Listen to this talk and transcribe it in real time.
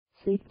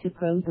Seek to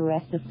probe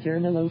arrest of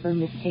journo over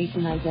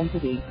mistaken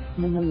identity.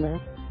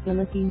 Manila,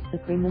 Philippines. The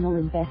Criminal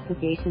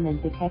Investigation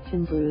and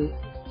Detection Group,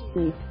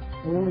 CIDG,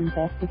 will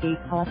investigate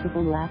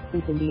possible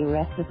lapses in the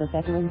arrest of a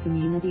veteran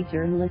community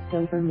journalist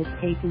over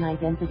mistaken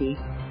identity.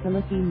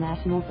 Philippine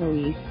National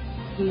Police,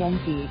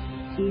 PNP,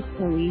 Chief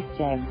Police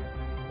Gen.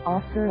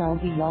 Officer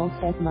Albayalde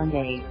said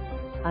Monday,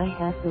 "I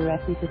have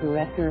directed the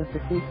director of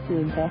the CIDG to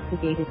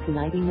investigate it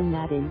Tinitingnan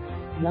natin,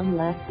 yung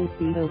lapses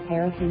dito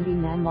para hindi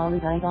na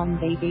maulit itong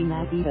bagay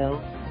na dito.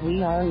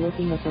 We are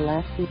looking at the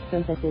lapses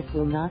so that this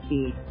will not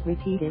be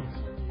repeated,"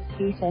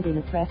 he said in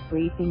a press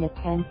briefing at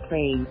Camp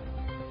Crame.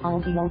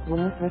 Albayalde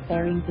was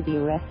referring to the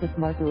arrest of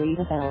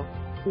Margarita Valle,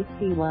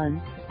 61,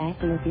 at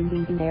the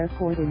Laguindingan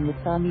Airport in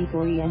Misamis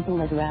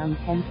Oriental at around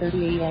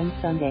 10:30 a.m.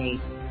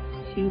 Sunday.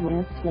 She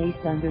was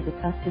placed under the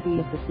custody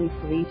of the CIDG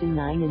Region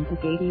 9 in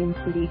Pagadian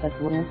City but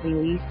was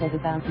released at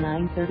about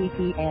 9:30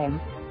 p.m.,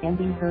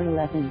 ending her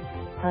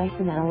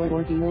 11-hour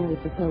ordeal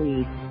with the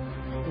police.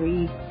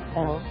 3.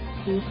 Valle,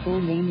 whose full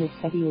name is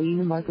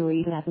Fedelina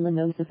Margarita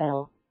Avellanosa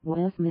Valle,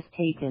 was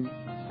mistaken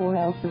for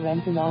Elsa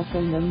Renton,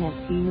 also known as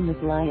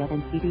Maglaya,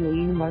 and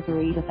Fidelina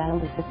Margarita Valle,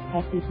 a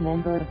suspected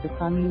member of the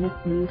communist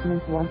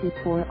movement wanted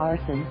for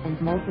arson and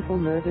multiple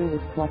murder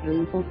with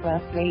quadruple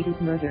frustrated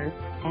murder,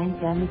 and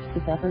damage to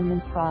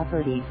government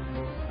property.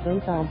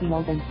 Both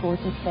Albayalde and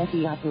Corpus said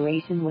the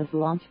operation was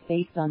launched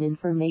based on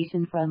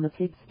information from a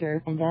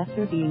tipster and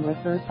after being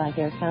referred by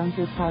their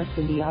counterparts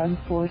in the armed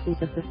forces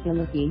of the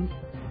Philippines.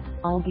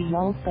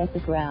 Albayalde said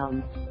the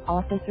ground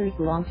officers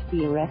launched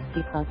the arrest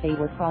because they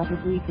were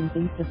probably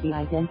convinced of the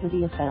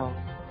identity of Valle.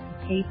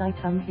 Kapag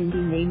itong hindi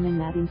naman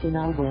natin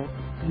ginawa,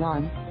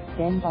 yon,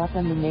 then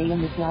baka mamaya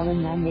makawala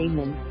na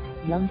naman,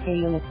 yung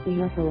kayo at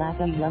siya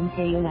talaga yung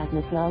kayo at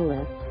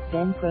nakawala,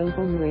 then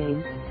problema rin,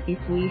 if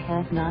we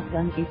have not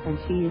done it and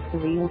she is the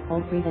real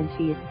culprit and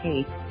she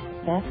escaped,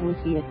 that would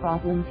be a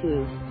problem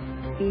too,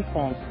 he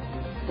said.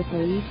 The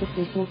police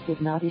officials did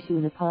not issue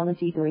an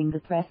apology during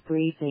the press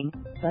briefing,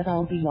 but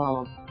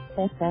Albayalde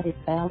said that if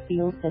Valle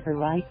feels that her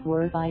rights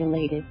were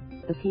violated,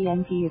 the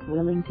PNP is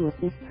willing to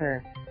assist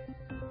her.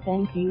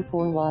 Thank you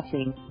for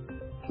watching.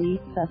 Please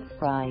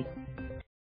subscribe.